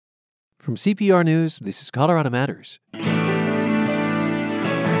From CPR News, this is Colorado Matters.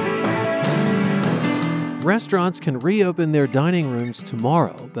 Restaurants can reopen their dining rooms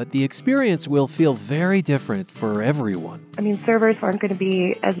tomorrow, but the experience will feel very different for everyone. Servers aren't going to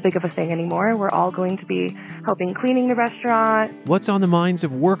be as big of a thing anymore. We're all going to be helping cleaning the restaurant. What's on the minds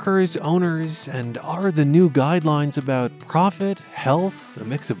of workers, owners, and are the new guidelines about profit, health, a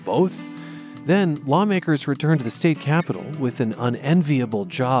mix of both? Then, lawmakers return to the state capitol with an unenviable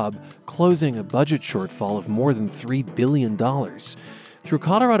job closing a budget shortfall of more than $3 billion. Through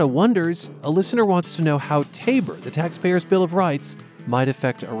Colorado Wonders, a listener wants to know how Tabor, the Taxpayers' Bill of Rights, might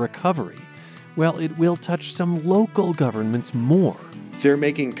affect a recovery. Well, it will touch some local governments more. They're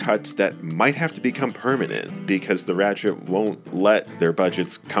making cuts that might have to become permanent because the ratchet won't let their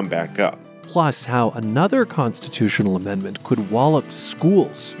budgets come back up. Plus, how another constitutional amendment could wallop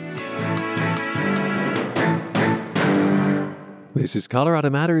schools. This is Colorado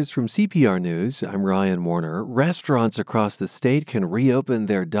Matters from CPR News. I'm Ryan Warner. Restaurants across the state can reopen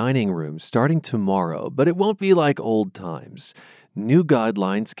their dining rooms starting tomorrow, but it won't be like old times. New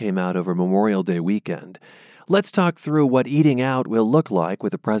guidelines came out over Memorial Day weekend. Let's talk through what eating out will look like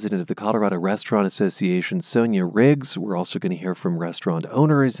with the president of the Colorado Restaurant Association, Sonia Riggs. We're also going to hear from restaurant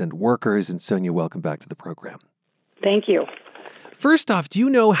owners and workers. And Sonia, welcome back to the program. Thank you. First off, do you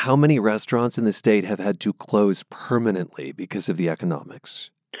know how many restaurants in the state have had to close permanently because of the economics?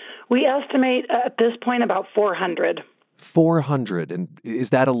 We estimate at this point about 400. 400. And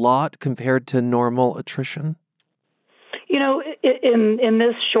is that a lot compared to normal attrition? You know, in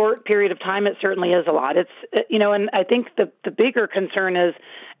this short period of time, it certainly is a lot. It's, and I think the bigger concern is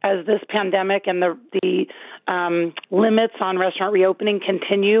as this pandemic and the limits on restaurant reopening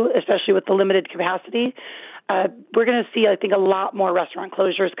continue, especially with the limited capacity, we're going to see, I think, a lot more restaurant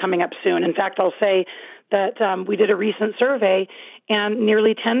closures coming up soon. In fact, I'll say that we did a recent survey, and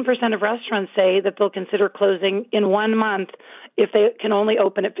nearly 10% of restaurants say that they'll consider closing in 1 month if they can only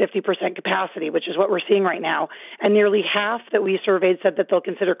open at 50% capacity, which is what we're seeing right now. And nearly half that we surveyed said that they'll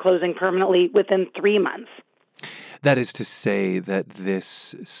consider closing permanently within 3 months. That is to say that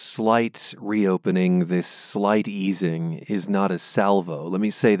this slight reopening, this slight easing is not a salvo. Let me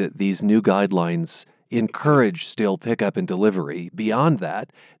say that these new guidelines encourage still pickup and delivery. Beyond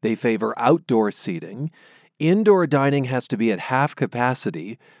that, they favor outdoor seating. Indoor dining has to be at half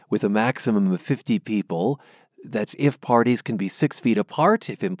capacity with a maximum of 50 people. That's if parties can be 6 feet apart,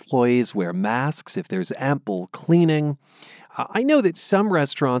 if employees wear masks, if there's ample cleaning. I know that some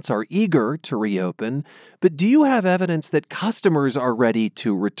restaurants are eager to reopen, but do you have evidence that customers are ready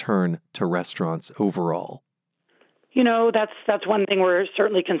to return to restaurants overall? You know, that's one thing we're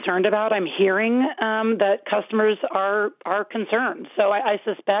certainly concerned about. I'm hearing that customers are concerned. So I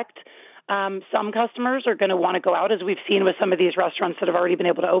suspect some customers are going to want to go out, as we've seen with some of these restaurants that have already been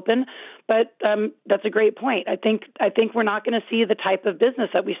able to open. But that's a great point. I think we're not going to see the type of business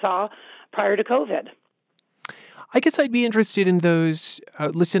that we saw prior to COVID. I guess I'd be interested in those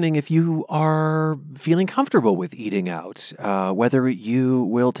listening if you are feeling comfortable with eating out, whether you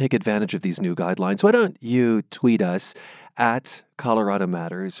will take advantage of these new guidelines. Why don't you tweet us at Colorado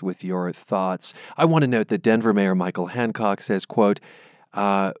Matters with your thoughts? I want to note that Denver Mayor Michael Hancock says, quote,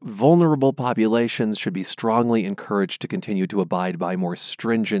 vulnerable populations should be strongly encouraged to continue to abide by more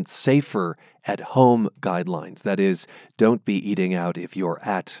stringent, safer at-home guidelines. That is, don't be eating out if you're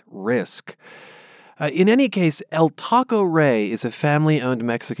at risk. In any case, El Taco Rey is a family-owned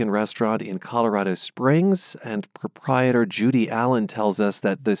Mexican restaurant in Colorado Springs, and proprietor Judy Allen tells us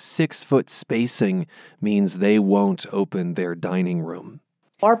that the 6-foot spacing means they won't open their dining room.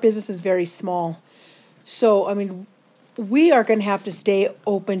 Our business is very small, so, we are going to have to stay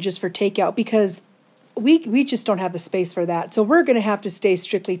open just for takeout because we just don't have the space for that. So we're going to have to stay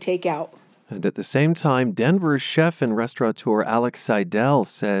strictly takeout. And at the same time, Denver's chef and restaurateur Alex Seidel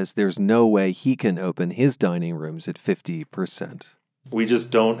says there's no way he can open his dining rooms at 50%. We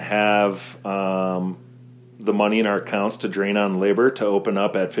just don't have the money in our accounts to drain on labor to open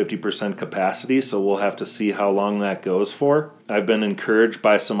up at 50% capacity, so we'll have to see how long that goes for. I've been encouraged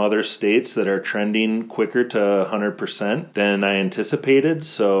by some other states that are trending quicker to 100% than I anticipated,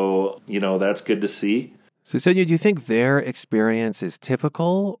 so, that's good to see. So, Sonia, do you think their experience is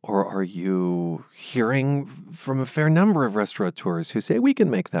typical, or are you hearing from a fair number of restaurateurs who say we can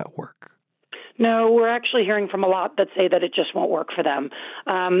make that work? No, we're actually hearing from a lot that say that it just won't work for them.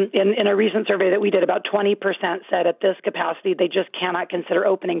 In a recent survey that we did, about 20% said at this capacity they just cannot consider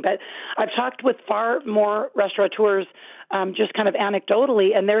opening. But I've talked with far more restaurateurs just kind of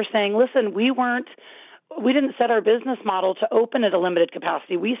anecdotally, and they're saying, listen, we weren't we didn't set our business model to open at a limited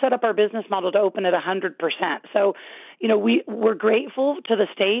capacity. We set up our business model to open at 100%. So, we're grateful to the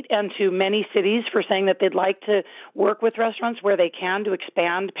state and to many cities for saying that they'd like to work with restaurants where they can to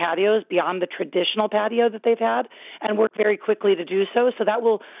expand patios beyond the traditional patio that they've had, and work very quickly to do so. So that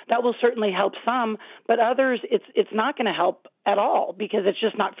will certainly help some, but others, it's not going to help at all because it's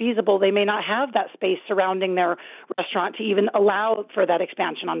just not feasible. They may not have that space surrounding their restaurant to even allow for that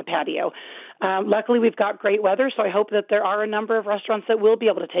expansion on the patio. Luckily, we've got great weather, so I hope that there are a number of restaurants that will be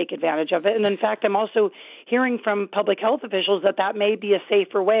able to take advantage of it. And in fact, I'm also hearing from public health officials that may be a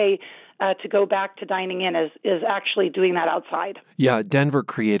safer way to go back to dining in is actually doing that outside. Yeah, Denver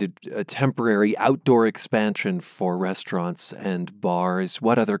created a temporary outdoor expansion for restaurants and bars.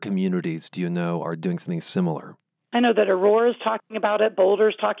 What other communities do you know are doing something similar? I know that Aurora's talking about it,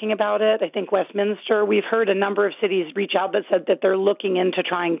 Boulder's talking about it, I think Westminster. We've heard a number of cities reach out that said that they're looking into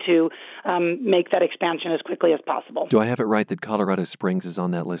trying to make that expansion as quickly as possible. Do I have it right that Colorado Springs is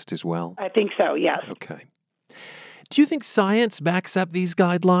on that list as well? I think so, yes. Okay. Do you think science backs up these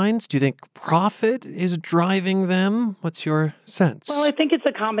guidelines? Do you think profit is driving them? What's your sense? Well, I think it's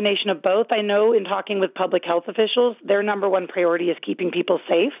a combination of both. I know in talking with public health officials, their number one priority is keeping people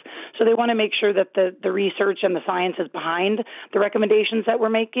safe. So they want to make sure that the research and the science is behind the recommendations that we're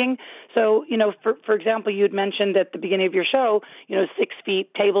making. So, for example, you had mentioned at the beginning of your show, 6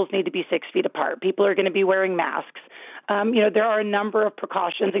 feet, tables need to be 6 feet apart. People are going to be wearing masks. There are a number of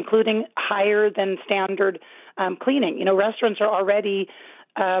precautions, including higher than standard cleaning. Restaurants are already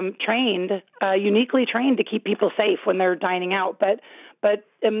uniquely trained to keep people safe when they're dining out. But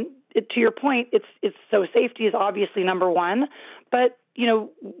to your point, it's so safety is obviously number one. But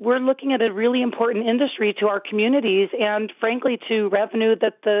we're looking at a really important industry to our communities and, frankly, to revenue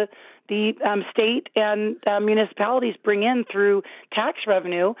that the state and municipalities bring in through tax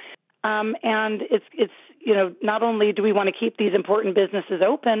revenue. And it's not only do we want to keep these important businesses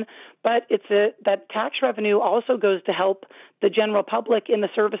open, but that tax revenue also goes to help the general public in the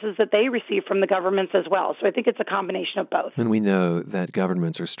services that they receive from the governments as well. So I think it's a combination of both. And we know that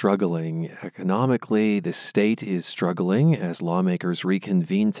governments are struggling economically. The state is struggling as lawmakers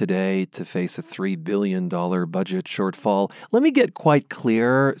reconvene today to face a $3 billion budget shortfall. Let me get quite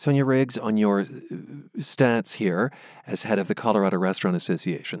clear, Sonia Riggs, on your stats here as head of the Colorado Restaurant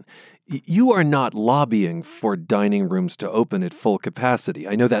Association. You are not lobbying for dining rooms to open at full capacity.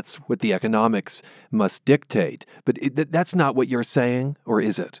 I know that's what the economics must dictate, but that's not what you're saying, or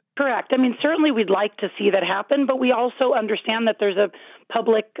is it? Correct. I mean, certainly we'd like to see that happen, but we also understand that there's a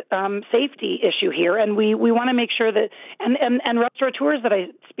public safety issue here, and we want to make sure that, and restaurateurs that I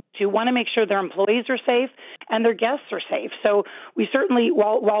speak to want to make sure their employees are safe and their guests are safe. So we certainly,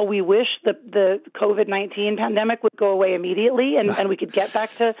 while we wish the COVID-19 pandemic would go away immediately and we could get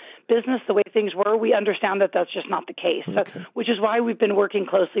back to business the way things were, we understand that that's just not the case, Okay. So, which is why we've been working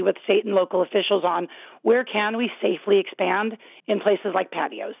closely with state and local officials on where can we safely expand in places like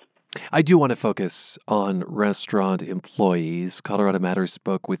patios. I do want to focus on restaurant employees. Colorado Matters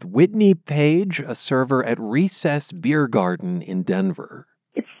spoke with Whitney Page, a server at Recess Beer Garden in Denver.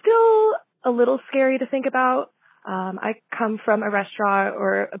 It's still a little scary to think about. I come from a restaurant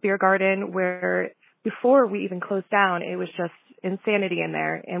or a beer garden where before we even closed down, it was just insanity in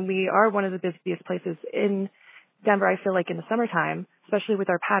there. And we are one of the busiest places in Denver, I feel like, in the summertime, especially with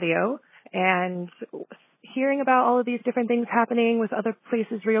our patio. And hearing about all of these different things happening with other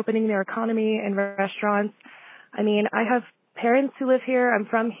places reopening their economy and restaurants. I mean, I have parents who live here. I'm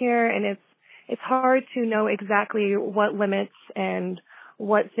from here, and it's hard to know exactly what limits and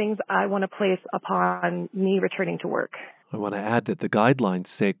what things I want to place upon me returning to work. I want to add that the guidelines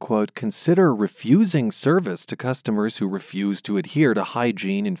say, quote, consider refusing service to customers who refuse to adhere to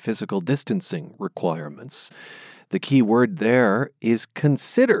hygiene and physical distancing requirements. The key word there is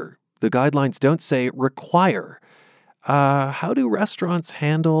consider. The guidelines don't say require. How do restaurants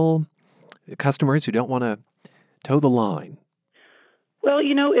handle customers who don't want to toe the line? Well,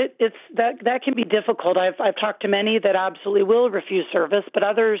 it's that can be difficult. I've talked to many that absolutely will refuse service, but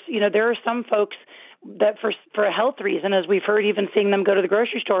others, there are some folks that for a health reason, as we've heard, even seeing them go to the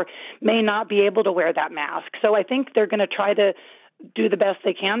grocery store, may not be able to wear that mask. So I think they're going to try to do the best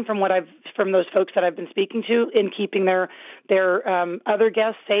they can from those folks that I've been speaking to in keeping their other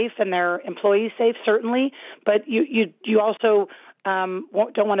guests safe and their employees safe, certainly. But you also don't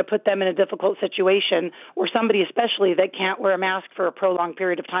want to put them in a difficult situation, or somebody especially that can't wear a mask for a prolonged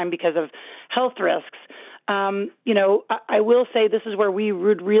period of time because of health risks. I will say this is where we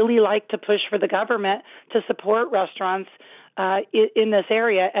would really like to push for the government to support restaurants in this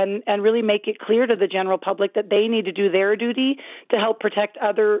area, and really make it clear to the general public that they need to do their duty to help protect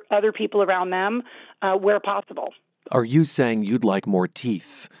other people around them where possible. Are you saying you'd like more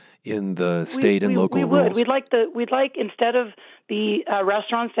teeth in the state and local rules? We'd like instead of the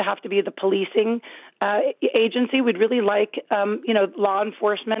restaurants to have to be the policing agency, we'd really like law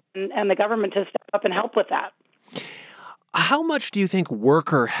enforcement and the government to step up and help with that. How much do you think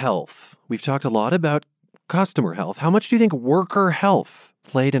worker health? We've talked a lot about customer health. How much do you think worker health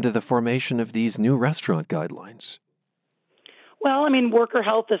played into the formation of these new restaurant guidelines? Well, I mean, worker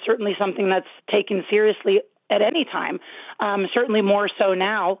health is certainly something that's taken seriously at any time, certainly more so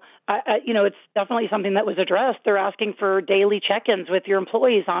now. It's definitely something that was addressed. They're asking for daily check-ins with your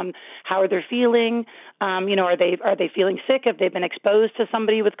employees on how they're feeling. Are they feeling sick? Have they been exposed to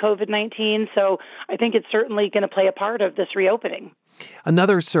somebody with COVID-19? So I think it's certainly going to play a part of this reopening.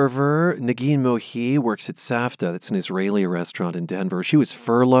 Another server, Negin Mohi, works at Safta. That's an Israeli restaurant in Denver. She was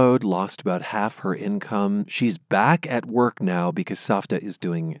furloughed, lost about half her income. She's back at work now because Safta is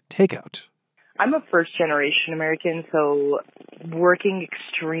doing takeout. I'm a first-generation American, so working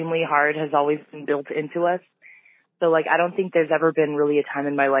extremely hard has always been built into us. So, I don't think there's ever been really a time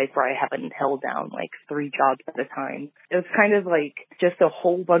in my life where I haven't held down, 3 jobs at a time. It was kind of just a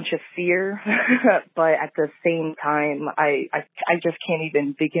whole bunch of fear, but at the same time, I just can't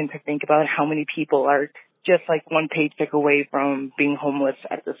even begin to think about how many people are just one paycheck away from being homeless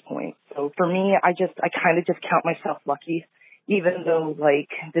at this point. So for me, I kind of just count myself lucky. Even though,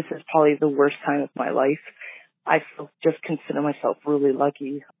 this is probably the worst time of my life, I still just consider myself really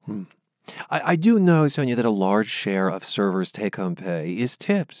lucky. I do know, Sonia, that a large share of servers' take-home pay is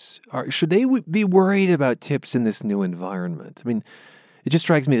tips. Should they be worried about tips in this new environment? I mean, it just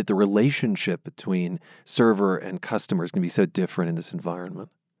strikes me that the relationship between server and customer is going to be so different in this environment.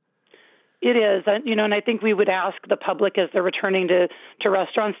 It is, and I think we would ask the public as they're returning to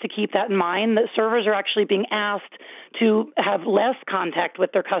restaurants to keep that in mind, that servers are actually being asked to have less contact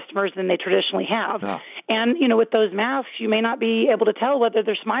with their customers than they traditionally have. Oh. And, with those masks, you may not be able to tell whether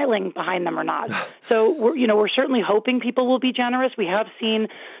they're smiling behind them or not. So, we're certainly hoping people will be generous. We have seen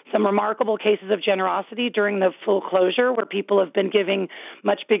some remarkable cases of generosity during the full closure where people have been giving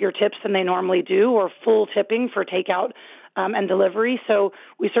much bigger tips than they normally do, or full tipping for takeout and delivery. So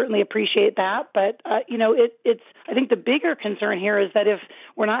we certainly appreciate that. But, it's I think the bigger concern here is that if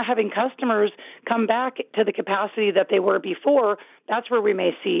we're not having customers come back to the capacity that they were before, that's where we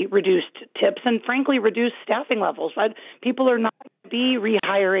may see reduced tips and, frankly, reduced staffing levels. People are not going to be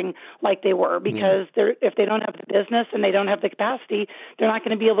rehiring like they were because if they don't have the business and they don't have the capacity, they're not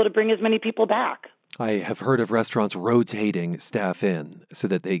going to be able to bring as many people back. I have heard of restaurants rotating staff in so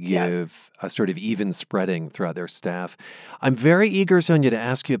that they give a sort of even spreading throughout their staff. I'm very eager, Sonia, to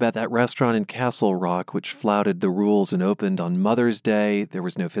ask you about that restaurant in Castle Rock, which flouted the rules and opened on Mother's Day. There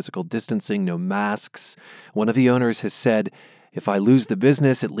was no physical distancing, no masks. One of the owners has said, if I lose the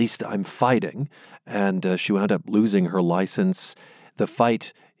business, at least I'm fighting. And she wound up losing her license. The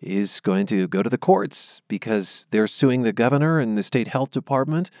fight is going to go to the courts because they're suing the governor and the state health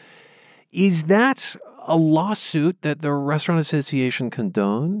department. Is that a lawsuit that the Restaurant Association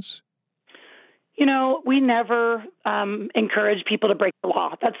condones? We never encourage people to break the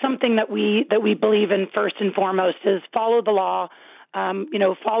law. That's something that we believe in first and foremost is follow the law,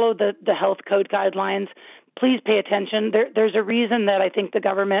 follow the health code guidelines. Please pay attention. There's a reason that I think the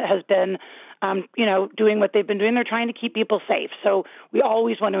government has been doing what they've been doing. They're trying to keep people safe. So we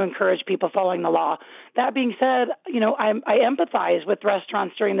always want to encourage people following the law. That being said, I empathize with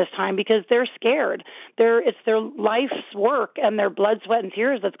restaurants during this time because they're scared. It's their life's work and their blood, sweat, and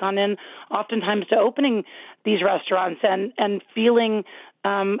tears that's gone in oftentimes to opening these restaurants and feeling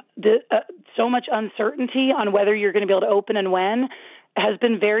so much uncertainty on whether you're going to be able to open and when has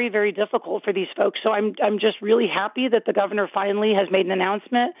been very, very difficult for these folks. So I'm just really happy that the governor finally has made an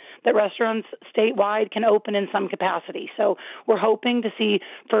announcement that restaurants statewide can open in some capacity. So we're hoping to see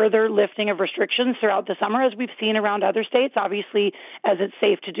further lifting of restrictions throughout the summer, as we've seen around other states, obviously, as it's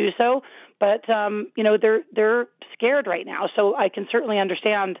safe to do so. But, they're scared right now. So I can certainly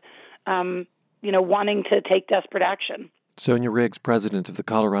understand, wanting to take desperate action. Sonia Riggs, president of the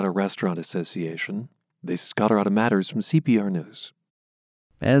Colorado Restaurant Association. This is Colorado Matters from CPR News.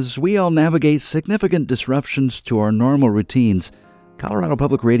 As we all navigate significant disruptions to our normal routines, Colorado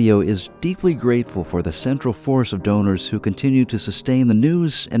Public Radio is deeply grateful for the central force of donors who continue to sustain the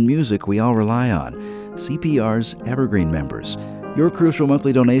news and music we all rely on, CPR's Evergreen members. Your crucial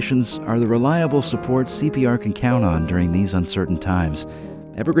monthly donations are the reliable support CPR can count on during these uncertain times.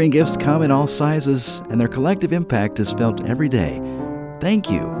 Evergreen gifts come in all sizes, and their collective impact is felt every day. Thank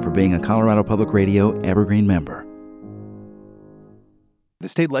you for being a Colorado Public Radio Evergreen member. The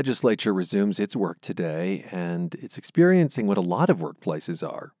state legislature resumes its work today, and it's experiencing what a lot of workplaces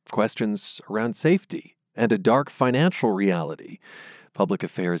are: questions around safety and a dark financial reality. Public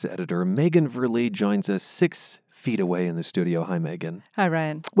Affairs editor Megan Verlee joins us 6 feet away in the studio. Hi, Megan. Hi,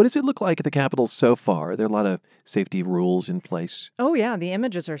 Ryan. What does it look like at the Capitol so far? Are there a lot of safety rules in place? Oh, yeah. The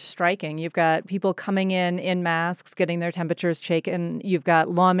images are striking. You've got people coming in masks, getting their temperatures taken. You've got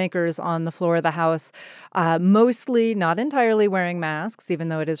lawmakers on the floor of the House, mostly, not entirely wearing masks, even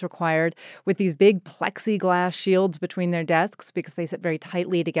though it is required, with these big plexiglass shields between their desks because they sit very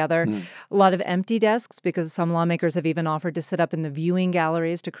tightly together. A lot of empty desks because some lawmakers have even offered to sit up in the viewing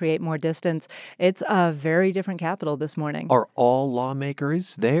galleries to create more distance. It's a very different Capitol this morning. Are all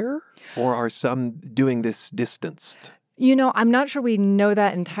lawmakers there, or are some doing this distanced? You know, I'm not sure we know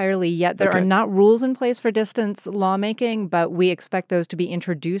that entirely yet. There are not rules in place for distance lawmaking, but we expect those to be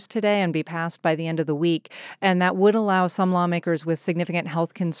introduced today and be passed by the end of the week. And that would allow some lawmakers with significant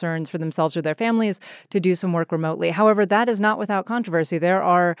health concerns for themselves or their families to do some work remotely. However, that is not without controversy. There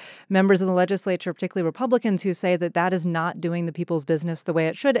are members of the legislature, particularly Republicans, who say that that is not doing the people's business the way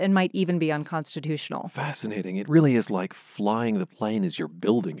it should and might even be unconstitutional. Fascinating. It really is like flying the plane as you're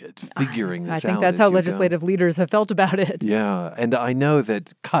building it, figuring this out. I think that's how legislative leaders have felt about it. Yeah, and I know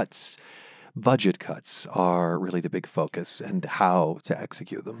that budget cuts are really the big focus and how to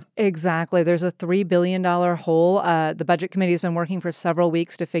execute them. Exactly. There's a $3 billion hole. The Budget Committee has been working for several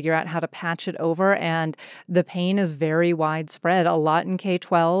weeks to figure out how to patch it over, and the pain is very widespread. A lot in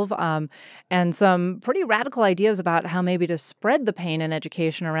K-12, and some pretty radical ideas about how maybe to spread the pain in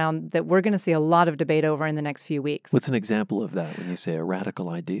education around that we're going to see a lot of debate over in the next few weeks. What's an example of that when you say a radical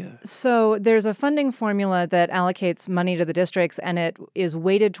idea? So there's a funding formula that allocates money to the districts, and it is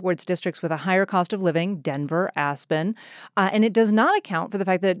weighted towards districts with a higher cost of living, Denver, Aspen, and it does not account for the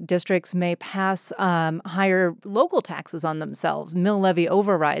fact that districts may pass higher local taxes on themselves, mill levy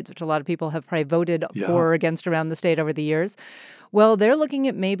overrides, which a lot of people have probably voted for or against around the state over the years. Well, they're looking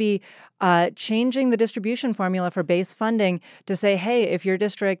at maybe changing the distribution formula for base funding to say, hey, if your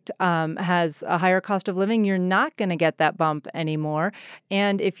district has a higher cost of living, you're not going to get that bump anymore.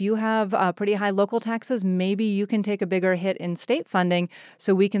 And if you have pretty high local taxes, maybe you can take a bigger hit in state funding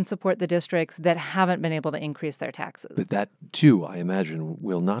so we can support the districts that haven't been able to increase their taxes. But that, too, I imagine,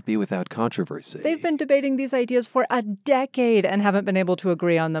 will not be without controversy. They've been debating these ideas for a decade and haven't been able to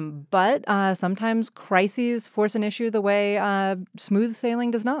agree on them. But sometimes crises force an issue the way smooth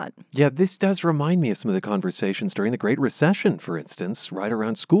sailing does not. Yeah, this does remind me of some of the conversations during the Great Recession, for instance, right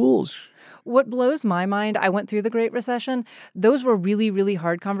around schools. What blows my mind, I went through the Great Recession. Those were really, really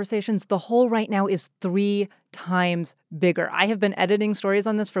hard conversations. The hole right now is 3 times bigger. I have been editing stories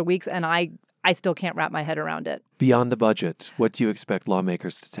on this for weeks, and I still can't wrap my head around it. Beyond the budget, what do you expect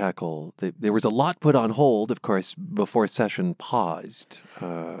lawmakers to tackle? There was a lot put on hold, of course, before session paused.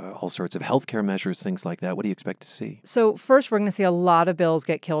 All sorts of healthcare measures, things like that. What do you expect to see? So first, we're going to see a lot of bills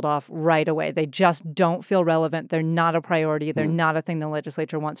get killed off right away. They just don't feel relevant. They're not a priority. They're not a thing the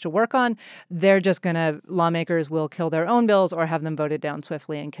legislature wants to work on. Lawmakers will kill their own bills or have them voted down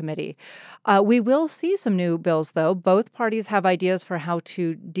swiftly in committee. We will see some new bills, though. Both parties have ideas for how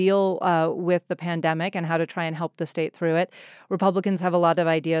to deal with the pandemic and how to try and help the state through it. Republicans have a lot of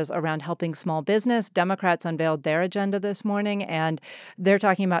ideas around helping small business. Democrats unveiled their agenda this morning, and they're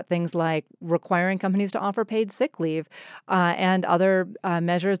talking about things like requiring companies to offer paid sick leave and other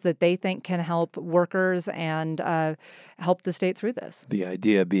measures that they think can help workers and help the state through this. The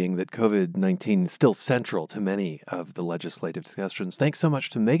idea being that COVID-19 is still central to many of the legislative discussions. Thanks so much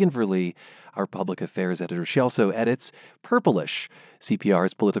to Megan Verlee, our public affairs editor. She also edits Purplish,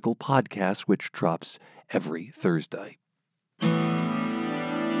 CPR's political podcast, which drops every Thursday.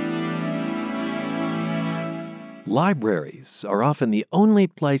 Libraries are often the only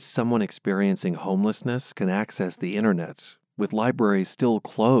place someone experiencing homelessness can access the internet. With libraries still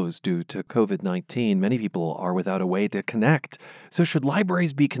closed due to COVID-19, many people are without a way to connect. So should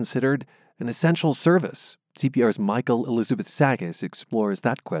libraries be considered an essential service? CPR's Michael Elizabeth Sagas explores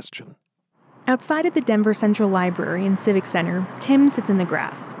that question. Outside of the Denver Central Library and Civic Center, Tim sits in the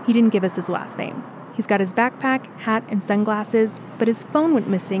grass. He didn't give us his last name. He's got his backpack, hat, and sunglasses, but his phone went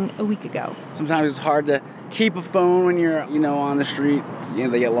missing a week ago. Sometimes it's hard to keep a phone when you're, on the street.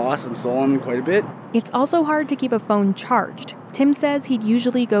 They get lost and stolen quite a bit. It's also hard to keep a phone charged. Tim says he'd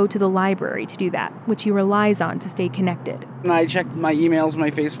usually go to the library to do that, which he relies on to stay connected. And I check my emails,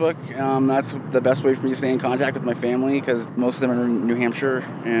 my Facebook. That's the best way for me to stay in contact with my family because most of them are in New Hampshire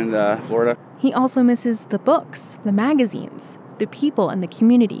and Florida. He also misses the books, the magazines, the people, and the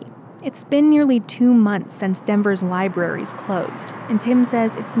community. It's been nearly 2 months since Denver's libraries closed, and Tim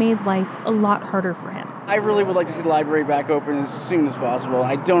says it's made life a lot harder for him. I really would like to see the library back open as soon as possible.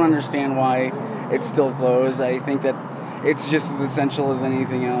 I don't understand why it's still closed. I think that it's just as essential as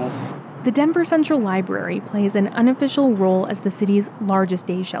anything else. The Denver Central Library plays an unofficial role as the city's largest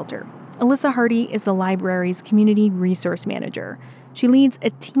day shelter. Alyssa Hardy is the library's community resource manager. She leads a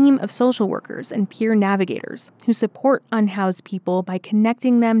team of social workers and peer navigators who support unhoused people by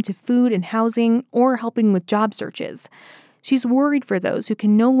connecting them to food and housing or helping with job searches. She's worried for those who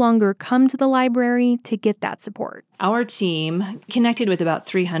can no longer come to the library to get that support. Our team connected with about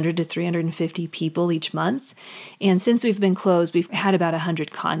 300 to 350 people each month. And since we've been closed, we've had about 100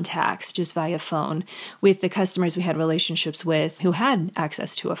 contacts just via phone with the customers we had relationships with who had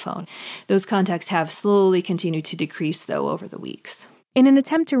access to a phone. Those contacts have slowly continued to decrease, though, over the weeks. In an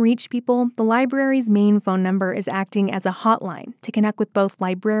attempt to reach people, the library's main phone number is acting as a hotline to connect with both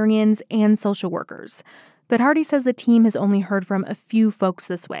librarians and social workers. But Hardy says the team has only heard from a few folks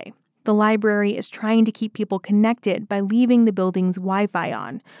this way. The library is trying to keep people connected by leaving the building's Wi-Fi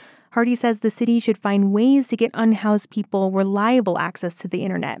on. Hardy says the city should find ways to get unhoused people reliable access to the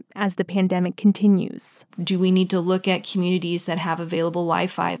internet as the pandemic continues. Do we need to look at communities that have available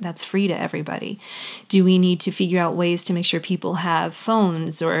Wi-Fi that's free to everybody? Do we need to figure out ways to make sure people have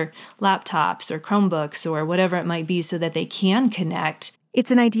phones or laptops or Chromebooks or whatever it might be so that they can connect? It's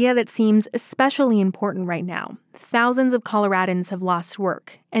an idea that seems especially important right now. Thousands of Coloradans have lost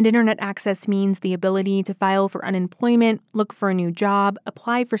work, and internet access means the ability to file for unemployment, look for a new job,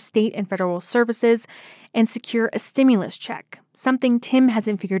 apply for state and federal services, and secure a stimulus check, something Tim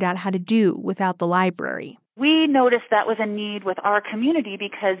hasn't figured out how to do without the library. We noticed that was a need with our community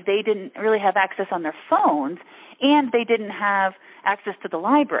because they didn't really have access on their phones, and they didn't have access to the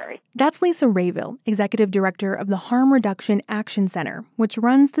library. That's Lisa Rayville, executive director of the Harm Reduction Action Center, which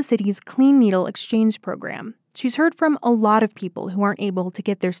runs the city's Clean Needle Exchange program. She's heard from a lot of people who aren't able to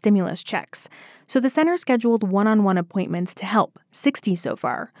get their stimulus checks. So the center scheduled one-on-one appointments to help, 60 so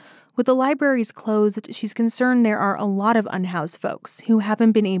far. With the libraries closed, she's concerned there are a lot of unhoused folks who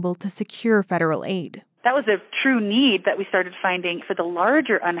haven't been able to secure federal aid. That was a true need that we started finding for the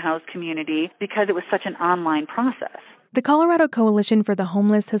larger unhoused community because it was such an online process. The Colorado Coalition for the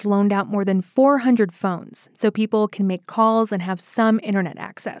Homeless has loaned out more than 400 phones so people can make calls and have some internet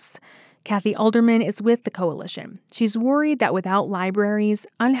access. Kathy Alderman is with the coalition. She's worried that without libraries,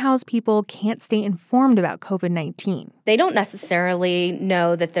 unhoused people can't stay informed about COVID-19. They don't necessarily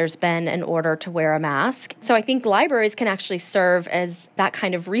know that there's been an order to wear a mask. So I think libraries can actually serve as that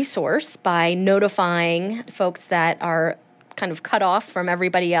kind of resource by notifying folks that are kind of cut off from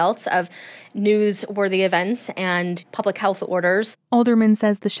everybody else of newsworthy events and public health orders. Alderman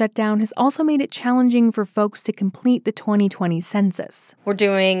says the shutdown has also made it challenging for folks to complete the 2020 census. We're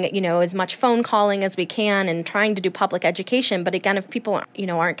doing, as much phone calling as we can and trying to do public education. But again, if people,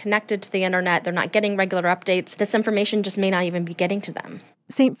 aren't connected to the internet, they're not getting regular updates, this information just may not even be getting to them.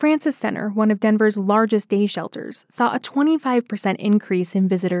 St. Francis Center, one of Denver's largest day shelters, saw a 25% increase in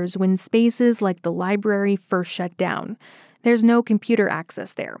visitors when spaces like the library first shut down. There's no computer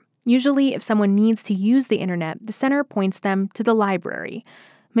access there. Usually, if someone needs to use the internet, the center points them to the library.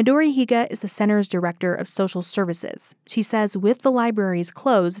 Midori Higa is the center's director of social services. She says with the libraries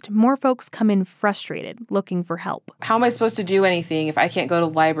closed, more folks come in frustrated, looking for help. How am I supposed to do anything if I can't go to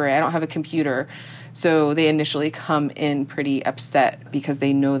the library? I don't have a computer. So they initially come in pretty upset because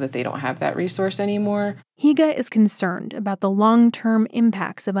they know that they don't have that resource anymore. Higa is concerned about the long-term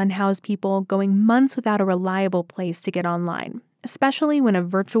impacts of unhoused people going months without a reliable place to get online, especially when a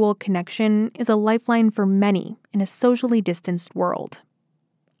virtual connection is a lifeline for many in a socially distanced world.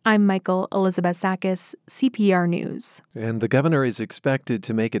 I'm Michael Elizabeth-Sakis, CPR News. And the governor is expected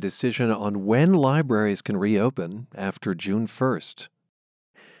to make a decision on when libraries can reopen after June 1st.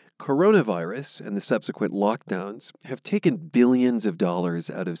 Coronavirus and the subsequent lockdowns have taken billions of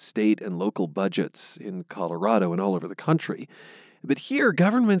dollars out of state and local budgets in Colorado and all over the country. But here,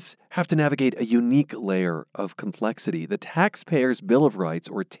 governments have to navigate a unique layer of complexity, the Taxpayers' Bill of Rights,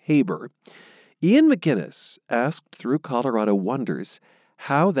 or TABOR. Ian McGinnis asked through Colorado Wonders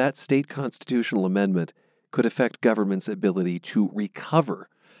how that state constitutional amendment could affect government's ability to recover.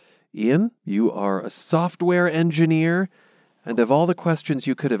 Ian, you are a software engineer, and of all the questions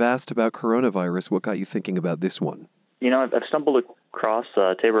you could have asked about coronavirus, what got you thinking about this one? I've stumbled across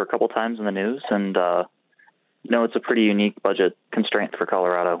TABOR a couple times in the news, and it's a pretty unique budget constraint for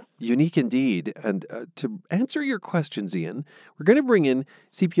Colorado. Unique indeed. And to answer your questions, Ian, we're going to bring in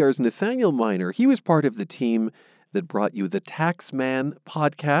CPR's Nathaniel Miner. He was part of the team that brought you the Taxman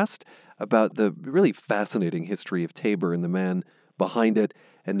podcast about the really fascinating history of TABOR and the man behind it.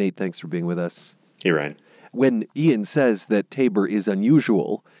 And Nate, thanks for being with us. Hey, Ryan. When Ian says that Tabor is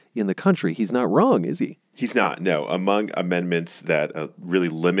unusual in the country, he's not wrong, is he? He's not, no. Among amendments that really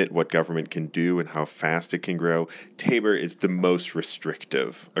limit what government can do and how fast it can grow, Tabor is the most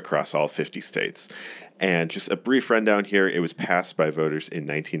restrictive across all 50 states. And just a brief rundown here, it was passed by voters in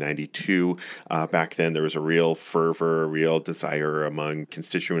 1992. Back then, there was a real fervor, a real desire among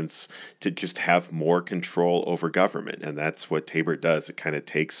constituents to just have more control over government. And that's what Tabor does. It kind of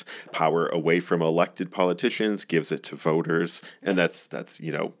takes power away from elected politicians, gives it to voters, and that's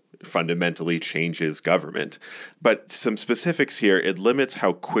fundamentally changes government. But some specifics here, it limits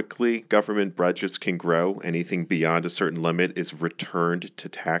how quickly government budgets can grow. Anything beyond a certain limit is returned to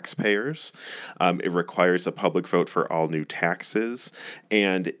taxpayers. It requires a public vote for all new taxes,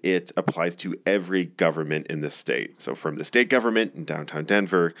 and it applies to every government in the state. So from the state government in downtown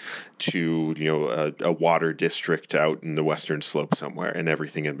Denver to, a water district out in the western slope somewhere and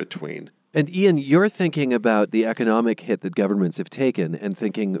everything in between. And Ian, you're thinking about the economic hit that governments have taken and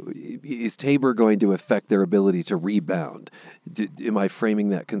thinking, is Tabor going to affect their ability to rebound? Am I framing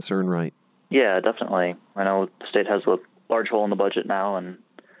that concern right? Yeah, definitely. I know the state has a large hole in the budget now, and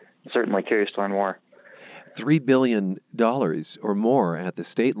I'm certainly curious to learn more. $3 billion or more at the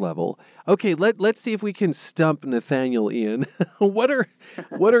state level. Okay, let's see if we can stump Nathaniel, Ian. What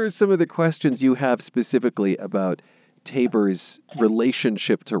are some of the questions you have specifically about Tabor's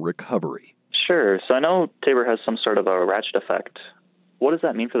relationship to recovery? Sure. So I know Tabor has some sort of a ratchet effect. What does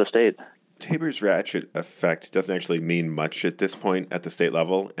that mean for the state? Tabor's ratchet effect doesn't actually mean much at this point at the state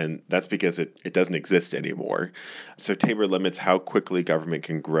level, and that's because it doesn't exist anymore. So Tabor limits how quickly government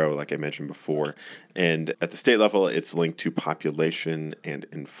can grow, like I mentioned before. And at the state level, it's linked to population and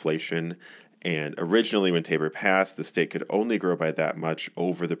inflation. And originally when Tabor passed, the state could only grow by that much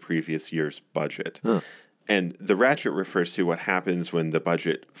over the previous year's budget. Huh. And the ratchet refers to what happens when the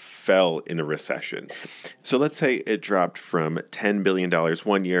budget fell in a recession. So let's say it dropped from $10 billion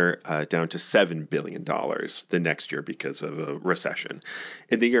one year down to $7 billion the next year because of a recession.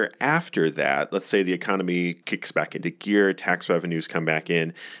 In the year after that, let's say the economy kicks back into gear, tax revenues come back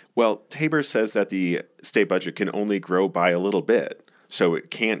in. Well, Tabor says that the state budget can only grow by a little bit. So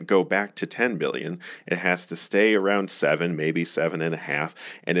it can't go back to $10 billion. It has to stay around 7, maybe 7.5,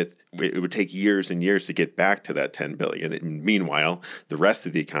 and it would take years and years to get back to that $10 billion. And meanwhile, the rest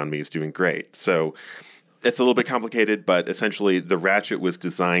of the economy is doing great. So it's a little bit complicated, but essentially the ratchet was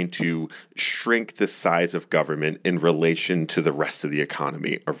designed to shrink the size of government in relation to the rest of the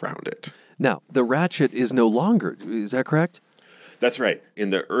economy around it. Now, the ratchet is no longer, is that correct? That's right.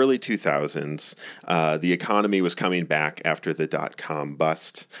 In the early 2000s, the economy was coming back after the dot-com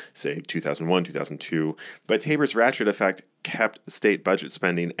bust, say 2001, 2002. But Tabor's ratchet effect kept state budget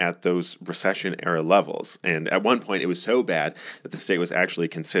spending at those recession-era levels. And at one point, it was so bad that the state was actually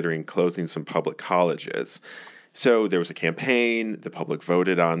considering closing some public colleges. So there was a campaign, the public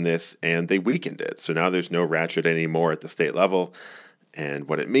voted on this, and they weakened it. So now there's no ratchet anymore at the state level. And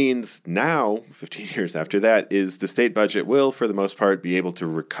what it means now, 15 years after that, is the state budget will, for the most part, be able to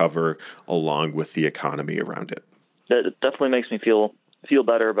recover along with the economy around it. It definitely makes me feel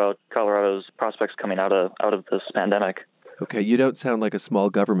better about Colorado's prospects coming out of this pandemic. Okay, you don't sound like a small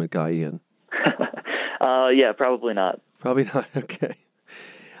government guy, Ian. Yeah, probably not. Probably not, okay.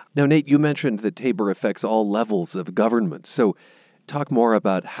 Now, Nate, you mentioned that Tabor affects all levels of government. So talk more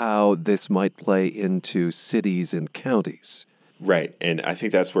about how this might play into cities and counties. Right, and I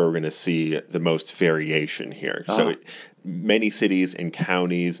think that's where we're going to see the most variation here. So many cities and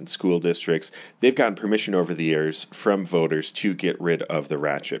counties and school districts, they've gotten permission over the years from voters to get rid of the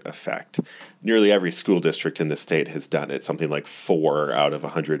ratchet effect. Nearly every school district in the state has done it. Something like 4 out of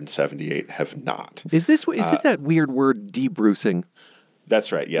 178 have not. Is this that weird word, debrucing?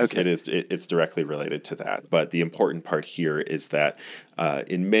 That's right. Yes, okay. It is. It's directly related to that. But the important part here is that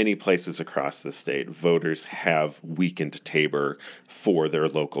in many places across the state, voters have weakened Tabor for their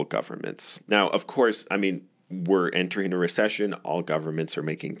local governments. Now, of course, we're entering a recession. All governments are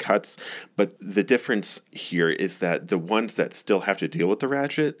making cuts. But the difference here is that the ones that still have to deal with the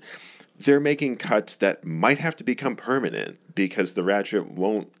ratchet, they're making cuts that might have to become permanent because the ratchet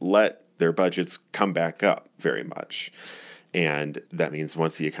won't let their budgets come back up very much. And that means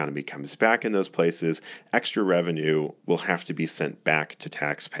once the economy comes back in those places, extra revenue will have to be sent back to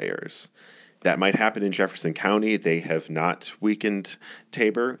taxpayers. That might happen in Jefferson County. They have not weakened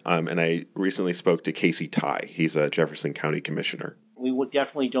Tabor. And I recently spoke to Casey Tye. He's a Jefferson County commissioner. We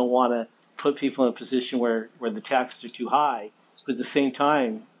definitely don't want to put people in a position where the taxes are too high. But at the same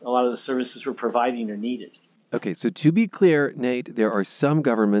time, a lot of the services we're providing are needed. Okay, so to be clear, Nate, there are some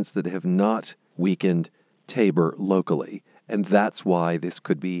governments that have not weakened Tabor locally. And that's why this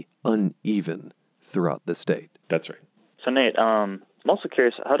could be uneven throughout the state. That's right. So, Nate, I'm also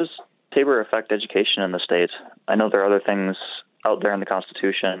curious, how does Tabor affect education in the state? I know there are other things out there in the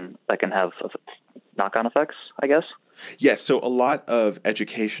Constitution that can have knock-on effects, I guess. Yes, so a lot of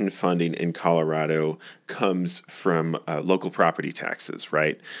education funding in Colorado comes from local property taxes,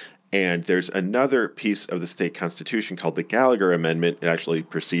 right? And there's another piece of the state constitution called the Gallagher Amendment. It actually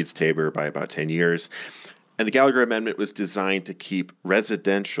precedes Tabor by about 10 years. And the Gallagher Amendment was designed to keep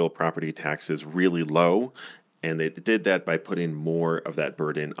residential property taxes really low. And they did that by putting more of that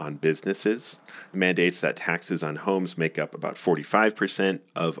burden on businesses. It mandates that taxes on homes make up about 45%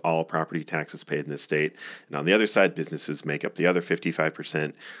 of all property taxes paid in the state. And on the other side, businesses make up the other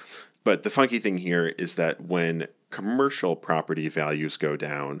 55%. But the funky thing here is that when commercial property values go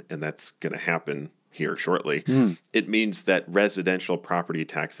down, and that's going to happen here shortly, it means that residential property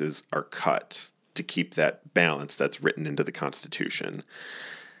taxes are cut to keep that balance that's written into the Constitution.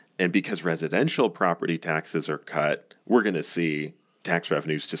 And because residential property taxes are cut, we're going to see tax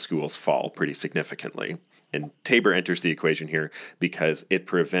revenues to schools fall pretty significantly. And Tabor enters the equation here because it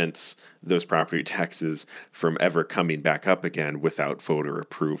prevents those property taxes from ever coming back up again without voter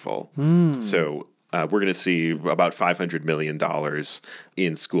approval. So we're going to see about $500 million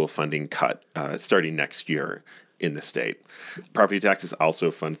in school funding cut starting next year in the state. Property taxes also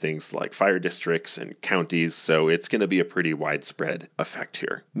fund things like fire districts and counties, so it's going to be a pretty widespread effect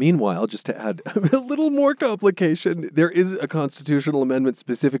here. Meanwhile, just to add a little more complication, there is a constitutional amendment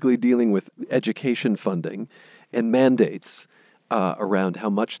specifically dealing with education funding and mandates around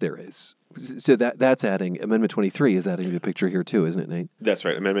how much there is. So that's adding, Amendment 23 is adding to the picture here too, isn't it, Nate? That's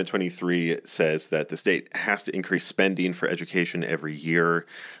right. Amendment 23 says that the state has to increase spending for education every year,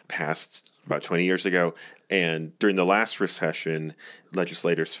 passed about 20 years ago. And during the last recession,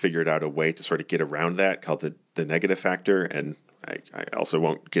 legislators figured out a way to sort of get around that called the negative factor. And I also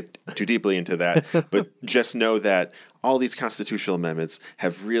won't get too deeply into that, but just know that all these constitutional amendments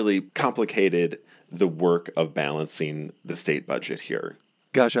have really complicated the work of balancing the state budget here.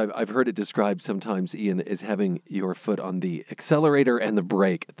 Gosh, I've heard it described sometimes, Ian, as having your foot on the accelerator and the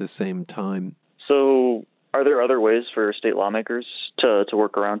brake at the same time. So are there other ways for state lawmakers to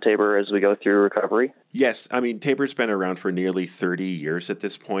work around Tabor as we go through recovery? Yes. I mean, Tabor's been around for nearly 30 years at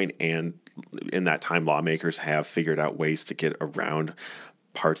this point, and in that time, lawmakers have figured out ways to get around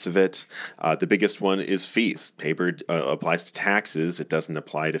parts of it. The biggest one is fees. Tabor applies to taxes. It doesn't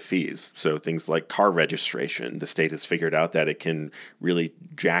apply to fees. So things like car registration, the state has figured out that it can really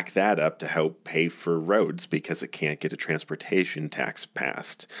jack that up to help pay for roads because it can't get a transportation tax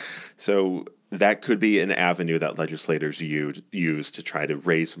passed. So that could be an avenue that legislators use to try to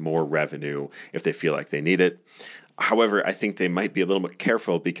raise more revenue if they feel like they need it. However, I think they might be a little bit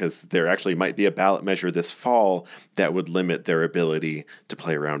careful because there actually might be a ballot measure this fall that would limit their ability to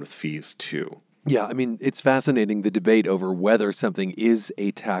play around with fees too. Yeah, I mean, it's fascinating, the debate over whether something is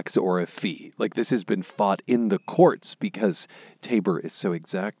a tax or a fee. Like, this has been fought in the courts because Tabor is so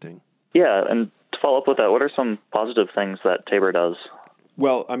exacting. Yeah, and to follow up with that, what are some positive things that Tabor does?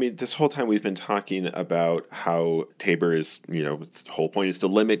 Well, I mean, this whole time we've been talking about how Tabor is, its whole point is to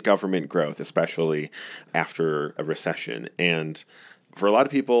limit government growth, especially after a recession. And for a lot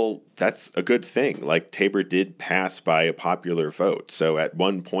of people, that's a good thing. Like, Tabor did pass by a popular vote. So at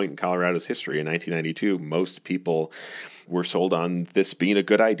one point in Colorado's history, in 1992, most people were sold on this being a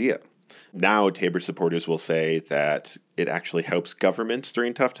good idea. Now, Tabor supporters will say that it actually helps governments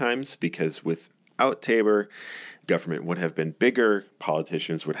during tough times because without Tabor, government would have been bigger.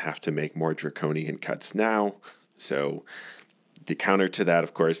 Politicians would have to make more draconian cuts now. So the counter to that,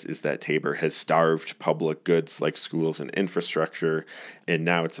 of course, is that Tabor has starved public goods like schools and infrastructure, and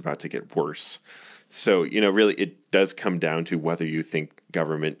now it's about to get worse. So, really, it does come down to whether you think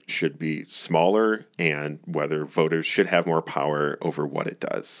government should be smaller and whether voters should have more power over what it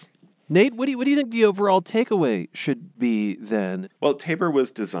does. Nate, what do you think the overall takeaway should be then? Well, Tabor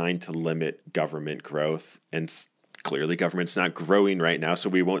was designed to limit government growth, and clearly government's not growing right now, so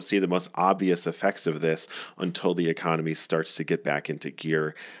we won't see the most obvious effects of this until the economy starts to get back into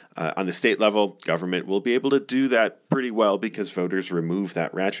gear. On the state level, government will be able to do that pretty well because voters removed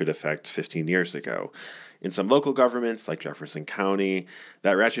that ratchet effect 15 years ago. In some local governments, like Jefferson County,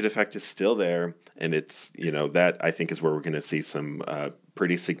 that ratchet effect is still there, and it's, that I think is where we're going to see some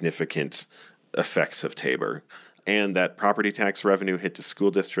pretty significant effects of Tabor. And that property tax revenue hit to school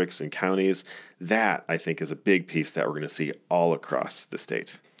districts and counties, that I think is a big piece that we're going to see all across the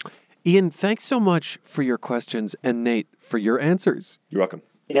state. Ian, thanks so much for your questions, and Nate, for your answers. You're welcome.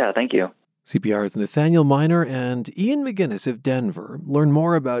 Yeah, thank you. CPR's Nathaniel Miner and Ian McGinnis of Denver learn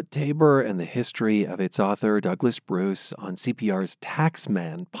more about Tabor and the history of its author, Douglas Bruce, on CPR's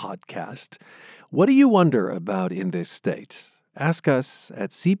Taxman podcast. What do you wonder about in this state? Ask us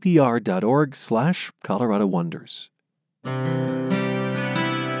at cpr.org/Colorado Wonders.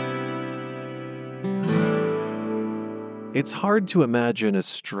 It's hard to imagine a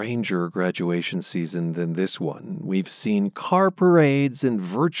stranger graduation season than this one. We've seen car parades and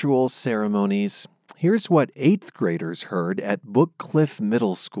virtual ceremonies. Here's what 8th graders heard at Book Cliff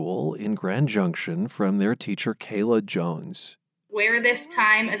Middle School in Grand Junction from their teacher, Kayla Jones. Wear this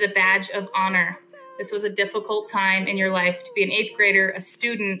time as a badge of honor. This was a difficult time in your life to be an 8th grader, a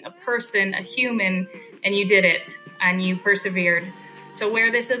student, a person, a human, and you did it, and you persevered. So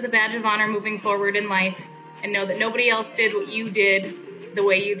wear this as a badge of honor moving forward in life, and know that nobody else did what you did the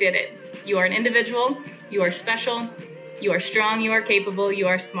way you did it. You are an individual, you are special, you are strong, you are capable, you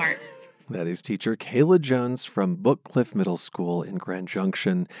are smart. That is teacher Kayla Jones from Book Cliff Middle School in Grand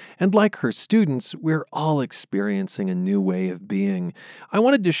Junction. And like her students, we're all experiencing a new way of being. I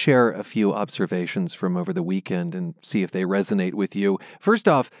wanted to share a few observations from over the weekend and see if they resonate with you. First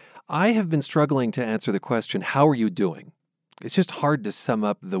off, I have been struggling to answer the question, how are you doing? It's just hard to sum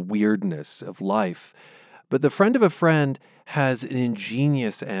up the weirdness of life. But the friend of a friend has an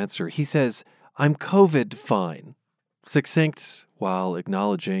ingenious answer. He says, I'm COVID fine. Succinct while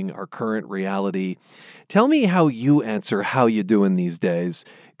acknowledging our current reality. Tell me how you answer how you doing these days.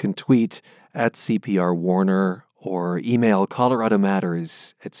 You can tweet at CPR Warner or email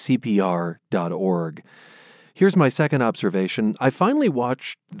coloradomatters@cpr.org. Here's my second observation. I finally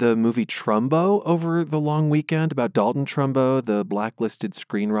watched the movie Trumbo over the long weekend about Dalton Trumbo, the blacklisted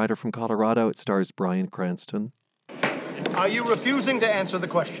screenwriter from Colorado. It stars Bryan Cranston. Are you refusing to answer the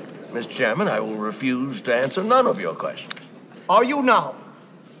question? Mr. Chairman, I will refuse to answer none of your questions. Are you now?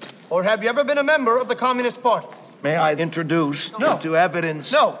 Or have you ever been a member of the Communist Party? May I introduce into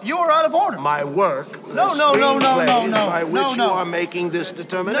evidence... No, you are out of order. ...my work, No, by which you are making this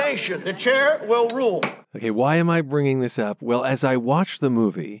determination. No. The chair will rule. Okay, why am I bringing this up? Well, as I watched the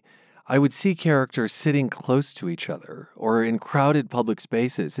movie, I would see characters sitting close to each other or in crowded public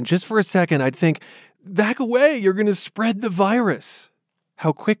spaces. And just for a second, I'd think, back away, you're going to spread the virus.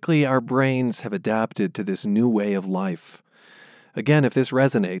 How quickly our brains have adapted to this new way of life. Again, if this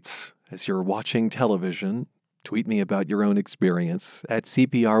resonates, as you're watching television, tweet me about your own experience at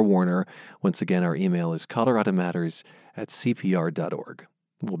CPR Warner. Once again, our email is coloradomatters@cpr.org.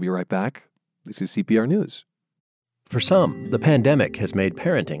 We'll be right back. This is CPR News. For some, the pandemic has made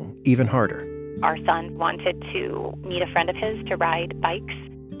parenting even harder. Our son wanted to meet a friend of his to ride bikes,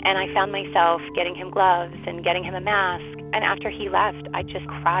 and I found myself getting him gloves and getting him a mask. And after he left, I just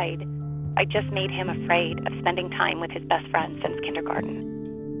cried. I just made him afraid of spending time with his best friend since kindergarten.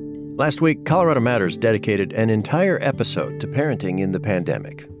 Last week, Colorado Matters dedicated an entire episode to parenting in the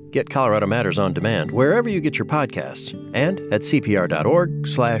pandemic. Get Colorado Matters on demand wherever you get your podcasts and at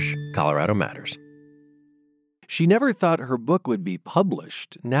cpr.org/Colorado Matters. She never thought her book would be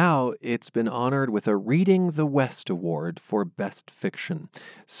published. Now it's been honored with a Reading the West Award for Best Fiction.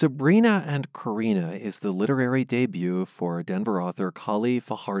 Sabrina and Corina is the literary debut for Denver author Kali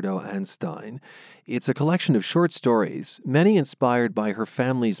Fajardo-Anstine. It's a collection of short stories, many inspired by her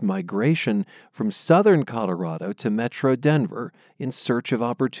family's migration from southern Colorado to Metro Denver in search of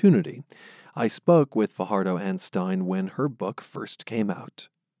opportunity. I spoke with Fajardo-Anstine when her book first came out.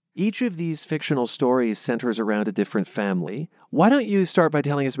 Each of these fictional stories centers around a different family. Why don't you start by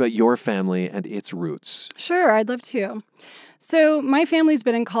telling us about your family and its roots? Sure, I'd love to. So my family's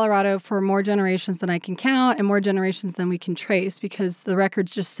been in Colorado for more generations than I can count and more generations than we can trace because the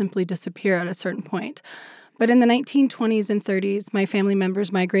records just simply disappear at a certain point. But in the 1920s and 30s, my family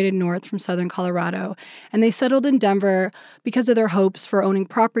members migrated north from southern Colorado, and they settled in Denver because of their hopes for owning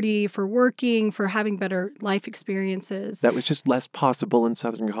property, for working, for having better life experiences. That was just less possible in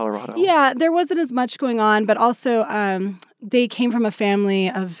southern Colorado? Yeah, there wasn't as much going on, but also they came from a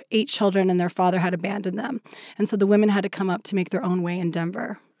family of 8 children, and their father had abandoned them. And so the women had to come up to make their own way in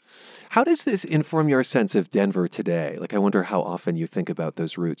Denver. How does this inform your sense of Denver today? Like, I wonder how often you think about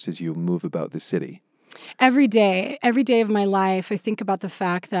those roots as you move about the city. Every day of my life, I think about the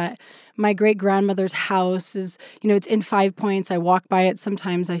fact that my great-grandmother's house is, it's in 5 Points. I walk by it.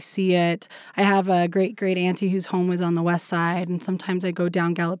 Sometimes I see it. I have a great-great-auntie whose home was on the west side, and sometimes I go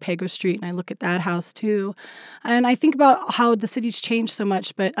down Galapago Street and I look at that house too. And I think about how the city's changed so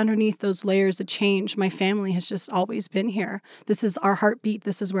much, but underneath those layers of change, my family has just always been here. This is our heartbeat.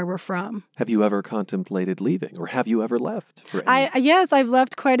 This is where we're from. Have you ever contemplated leaving, or have you ever left? Yes, I've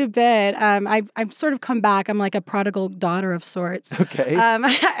left quite a bit. I've sort of come back. I'm like a prodigal daughter of sorts. Okay.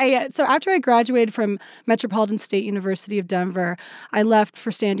 So after I graduated from Metropolitan State University of Denver, I left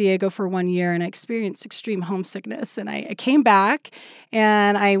for San Diego for 1 year and I experienced extreme homesickness. And I came back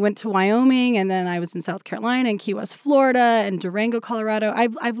and I went to Wyoming, and then I was in South Carolina and Key West, Florida, and Durango, Colorado.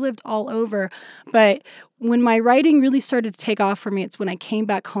 I've lived all over, but when my writing really started to take off for me, it's when I came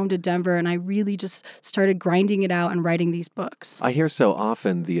back home to Denver and I really just started grinding it out and writing these books. I hear so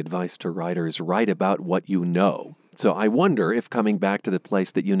often the advice to writers, write about what you know. So I wonder if coming back to the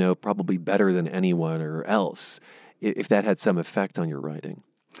place that you know probably better than anyone or else, if that had some effect on your writing.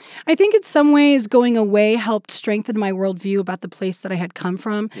 I think in some ways going away helped strengthen my worldview about the place that I had come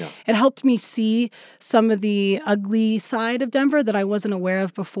from. Yeah. It helped me see some of the ugly side of Denver that I wasn't aware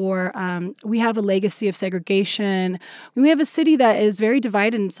of before. We have a legacy of segregation. We have a city that is very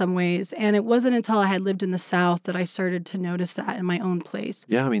divided in some ways, and it wasn't until I had lived in the South that I started to notice that in my own place.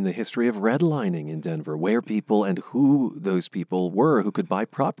 Yeah, I mean, the history of redlining in Denver, where people and who those people were who could buy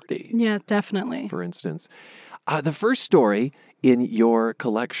property. Yeah, definitely. For instance. The first story in your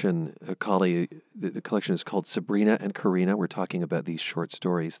collection, Kali, the collection is called Sabrina and Karina. We're talking about these short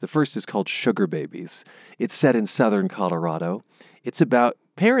stories. The first is called Sugar Babies. It's set in southern Colorado. It's about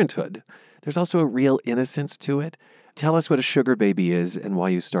parenthood. There's also a real innocence to it. Tell us what a sugar baby is and why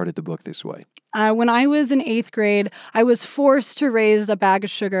you started the book this way. When I was in 8th grade, I was forced to raise a bag of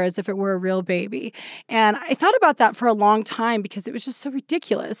sugar as if it were a real baby. And I thought about that for a long time because it was just so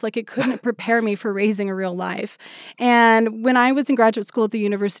ridiculous. Like, it couldn't prepare me for raising a real life. And when I was in graduate school at the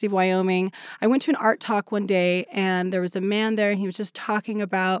University of Wyoming, I went to an art talk one day, and there was a man there, and he was just talking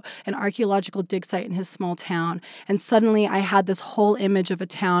about an archaeological dig site in his small town. And suddenly I had this whole image of a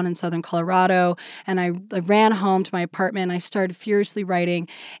town in southern Colorado, and I ran home to my apartment, and I started furiously writing,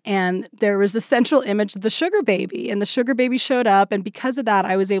 and there was the central image of the sugar baby, and the sugar baby showed up, and because of that,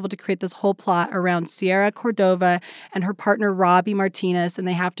 I was able to create this whole plot around Sierra Cordova and her partner Robbie Martinez, and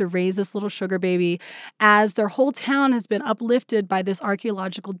they have to raise this little sugar baby as their whole town has been uplifted by this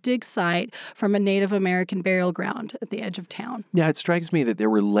archaeological dig site from a Native American burial ground at the edge of town. Yeah, it strikes me that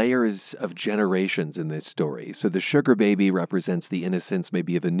there were layers of generations in this story. So the sugar baby represents the innocence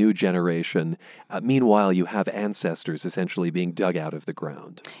maybe of a new generation. Meanwhile, you have ancestors essentially being dug out of the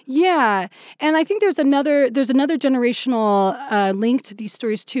ground. Yeah, and I think there's another generational link to these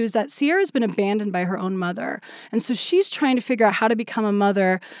stories too, is that Sierra's been abandoned by her own mother. And so she's trying to figure out how to become a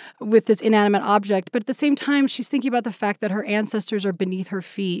mother with this inanimate object. But at the same time, she's thinking about the fact that her ancestors are beneath her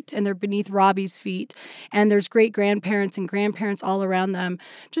feet, and they're beneath Robbie's feet. And there's great-grandparents and grandparents all around them,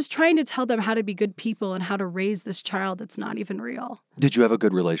 just trying to tell them how to be good people and how to raise this child that's not even real. Did you have a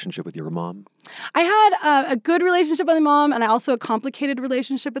good relationship with your mom? I had a good relationship with my mom, and I also a complicated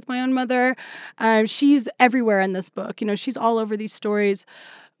relationship with my own mother. She's everywhere in this book. You know, she's all over these stories.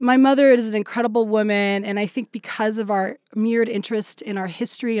 My mother is an incredible woman, and I think because of our mirrored interest in our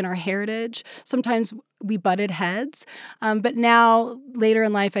history and our heritage, sometimes we butted heads. But now, later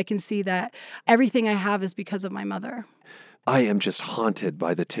in life, I can see that everything I have is because of my mother. I am just haunted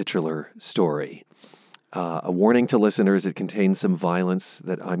by the titular story. A warning to listeners, it contains some violence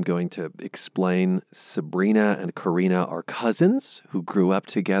that I'm going to explain. Sabrina and Karina are cousins who grew up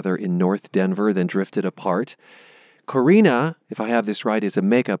together in North Denver, then drifted apart. Karina, if I have this right, is a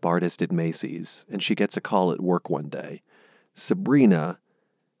makeup artist at Macy's, and she gets a call at work one day. Sabrina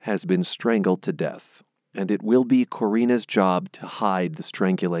has been strangled to death, and it will be Karina's job to hide the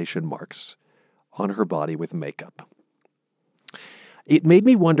strangulation marks on her body with makeup. It made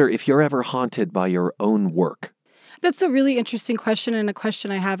me wonder if you're ever haunted by your own work. That's a really interesting question, and a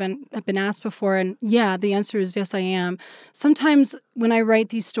question I haven't been asked before. And yeah, the answer is yes, I am. Sometimes when I write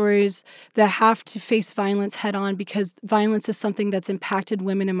these stories that have to face violence head on, because violence is something that's impacted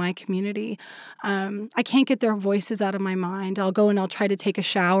women in my community, I can't get their voices out of my mind. I'll go and I'll try to take a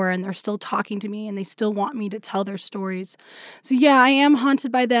shower, and they're still talking to me, and they still want me to tell their stories. So yeah, I am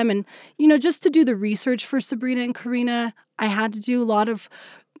haunted by them. And, you know, just to do the research for Sabrina and Karina, I had to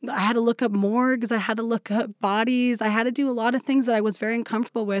look up morgues, I had to look up bodies, I had to do a lot of things that I was very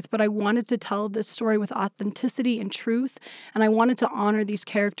uncomfortable with, but I wanted to tell this story with authenticity and truth, and I wanted to honor these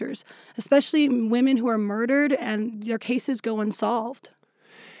characters, especially women who are murdered and their cases go unsolved.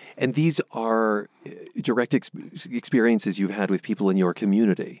 And these are direct experiences you've had with people in your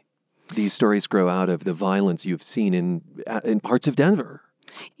community. These stories grow out of the violence you've seen in parts of Denver.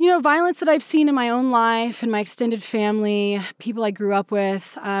 Violence that I've seen in my own life, in my extended family, people I grew up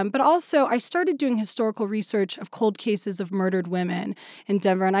with. But also, I started doing historical research of cold cases of murdered women in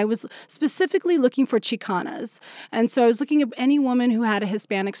Denver. And I was specifically looking for Chicanas. And so I was looking at any woman who had a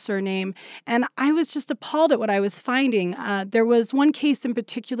Hispanic surname. And I was just appalled at what I was finding. There was one case in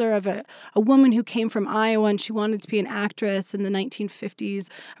particular of a woman who came from Iowa, and she wanted to be an actress in the 1950s.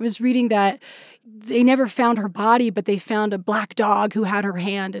 I was reading that they never found her body, but they found a black dog who had her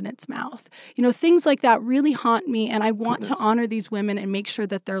hand in its mouth. Things like that really haunt me, and I want to honor these women and make sure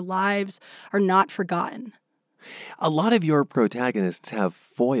that their lives are not forgotten. A lot of your protagonists have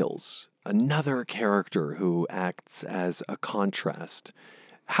foils, another character who acts as a contrast.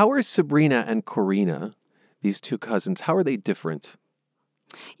 How are Sabrina and Corrina, these two cousins, how are they different?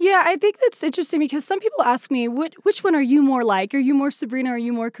 Yeah, I think that's interesting because some people ask me, which one are you more like? Are you more Sabrina or are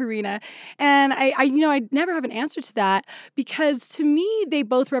you more Corrina? And I never have an answer to that because to me, they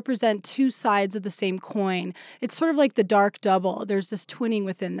both represent two sides of the same coin. It's sort of like the dark double. There's this twinning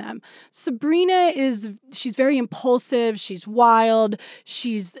within them. Sabrina she's very impulsive. She's wild.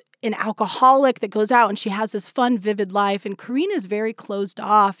 She's an alcoholic that goes out and she has this fun, vivid life. And Corrina is very closed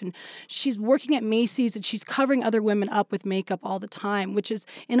off and she's working at Macy's and she's covering other women up with makeup all the time, which is,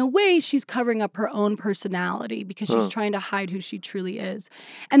 in a way, she's covering up her own personality because she's trying to hide who she truly is.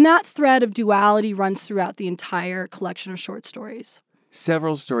 And that thread of duality runs throughout the entire collection of short stories.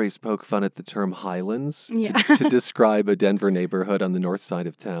 Several stories poke fun at the term Highlands to describe a Denver neighborhood on the north side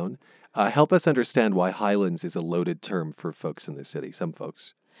of town. Help us understand why Highlands is a loaded term for folks in the city, some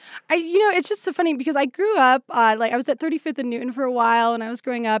folks. It's just so funny because I grew up, I was at 35th and Newton for a while when I was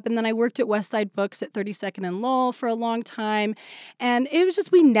growing up, and then I worked at Westside Books at 32nd and Lowell for a long time, and it was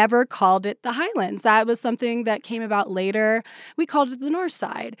just, we never called it the Highlands. That was something that came about later. We called it the North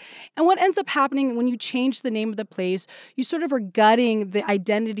Side. And what ends up happening when you change the name of the place, you sort of are gutting the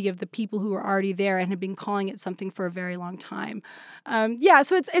identity of the people who were already there and have been calling it something for a very long time.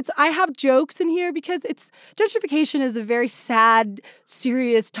 So it's I have jokes in here because gentrification is a very sad,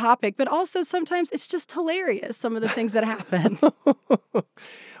 serious topic, but also sometimes it's just hilarious, some of the things that happen.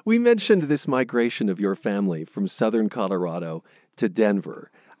 We mentioned this migration of your family from southern Colorado to Denver.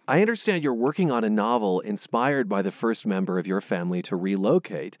 I understand you're working on a novel inspired by the first member of your family to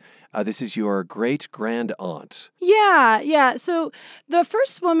relocate. This is your great-grand-aunt. Yeah. So the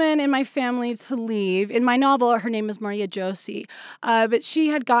first woman in my family to leave, in my novel, her name is Maria Josie, but she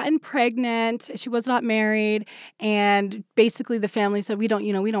had gotten pregnant. She was not married, and basically the family said, we don't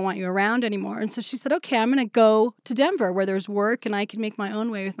want you around anymore. And so she said, okay, I'm going to go to Denver where there's work and I can make my own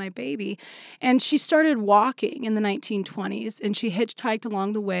way with my baby. And she started walking in the 1920s, and she hitchhiked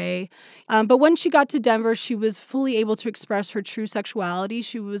along the way. But when she got to Denver, she was fully able to express her true sexuality.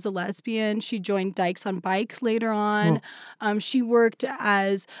 She was a lesbian. She joined Dykes on Bikes later on. She worked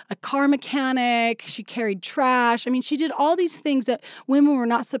as a car mechanic. She carried trash. She did all these things that women were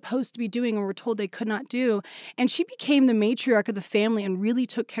not supposed to be doing or were told they could not do. And she became the matriarch of the family and really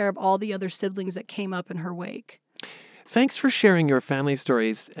took care of all the other siblings that came up in her wake. Thanks for sharing your family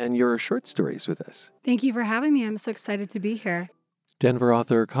stories and your short stories with us. Thank you for having me. I'm so excited to be here. Denver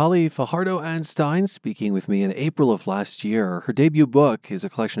author Kali Fajardo-Anstein speaking with me in April of last year. Her debut book is a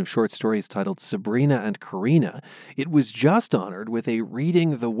collection of short stories titled Sabrina and Corrina. It was just honored with a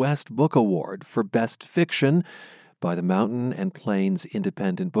Reading the West Book Award for Best Fiction by the Mountain and Plains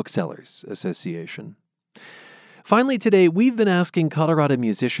Independent Booksellers Association. Finally today, we've been asking Colorado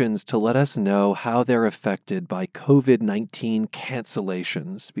musicians to let us know how they're affected by COVID-19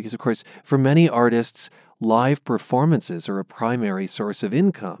 cancellations, because, of course, for many artists, live performances are a primary source of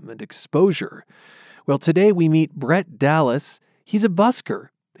income and exposure. Well, today we meet Brett Dallas. He's a busker.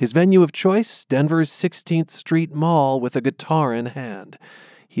 His venue of choice, Denver's 16th Street Mall with a guitar in hand.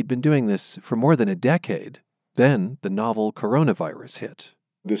 He'd been doing this for more than a decade. Then the novel coronavirus hit.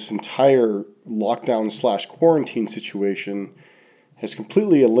 This entire lockdown/quarantine situation has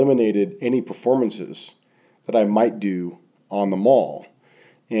completely eliminated any performances that I might do on the mall.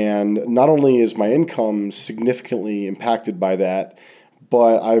 And not only is my income significantly impacted by that,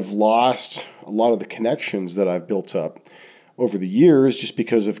 but I've lost a lot of the connections that I've built up over the years just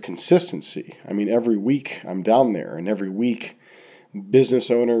because of consistency. Every week I'm down there, and every week business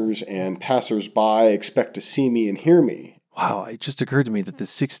owners and passersby expect to see me and hear me. Wow, it just occurred to me that the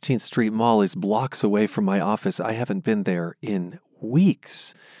 16th Street Mall is blocks away from my office. I haven't been there in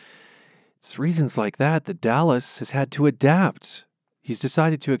weeks. It's reasons like that Dallas has had to adapt. He's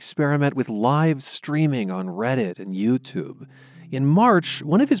decided to experiment with live streaming on Reddit and YouTube. In March,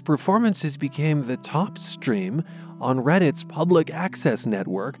 one of his performances became the top stream on Reddit's public access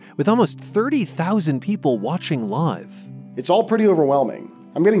network, with almost 30,000 people watching live. It's all pretty overwhelming.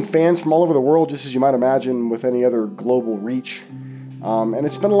 I'm getting fans from all over the world, just as you might imagine with any other global reach. And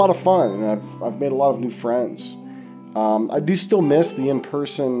it's been a lot of fun, and I've made a lot of new friends. I do still miss the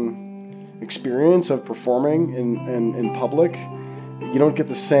in-person experience of performing in public. You don't get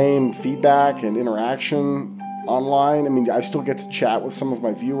the same feedback and interaction online. I mean, I still get to chat with some of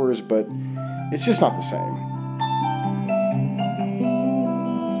my viewers, but it's just not the same.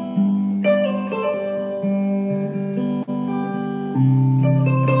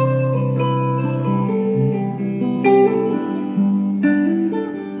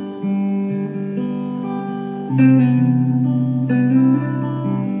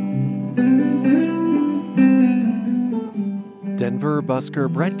 Denver busker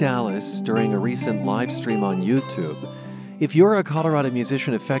Brett Dallas during a recent live stream on YouTube. If you're a Colorado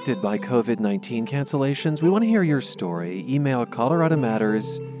musician affected by COVID-19 cancellations, we want to hear your story. Email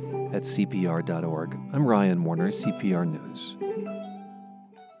coloradomatters@cpr.org. I'm Ryan Warner, CPR News.